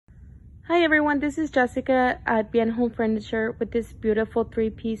Hi everyone, this is Jessica at Bien Home Furniture with this beautiful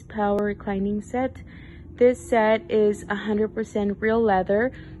 3-piece power reclining set. This set is 100% real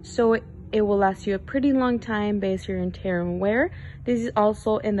leather, so it will last you a pretty long time based on your tear and wear. This is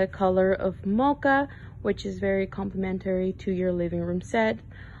also in the color of mocha, which is very complementary to your living room set.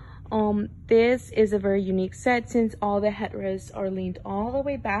 This is a very unique set since all the headrests are leaned all the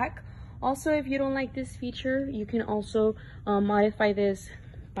way back. Also, if you don't like this feature, you can also modify this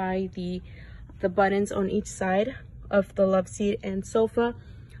by the buttons on each side of the love seat and sofa.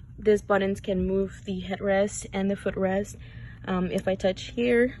 These buttons can move the headrest and the footrest. If I touch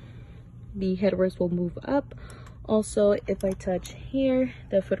here, the headrest will move up. Also, if I touch here,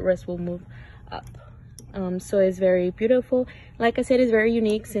 the footrest will move up. So it's very beautiful. Like I said, it's very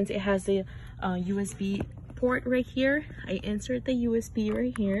unique since it has the USB port right here. I insert the USB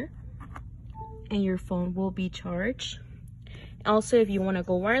right here and your phone will be charged. Also, if you want to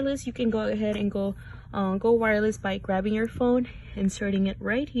go wireless, you can go ahead and go wireless by grabbing your phone, inserting it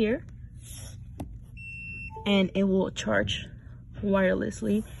right here, and it will charge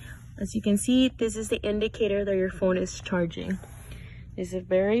wirelessly. As you can see, this is the indicator that your phone is charging. This is a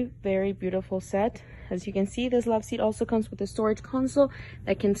very, very beautiful set. As you can see, this love seat also comes with a storage console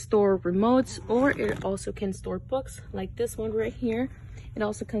that can store remotes, or it also can store books like this one right here. It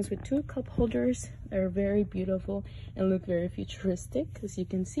also comes with 2 cup holders that are very beautiful and look very futuristic, as you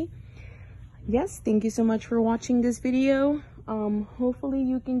can see. Yes, thank you so much for watching this video. Hopefully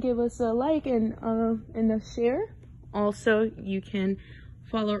you can give us a like and a share. Also, you can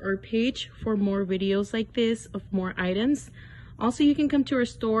follow our page for more videos like this of more items. Also, you can come to our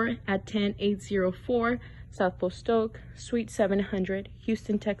store at 10804 South Post Oak, Suite 700,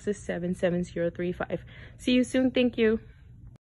 Houston, Texas 77035. See you soon. Thank you.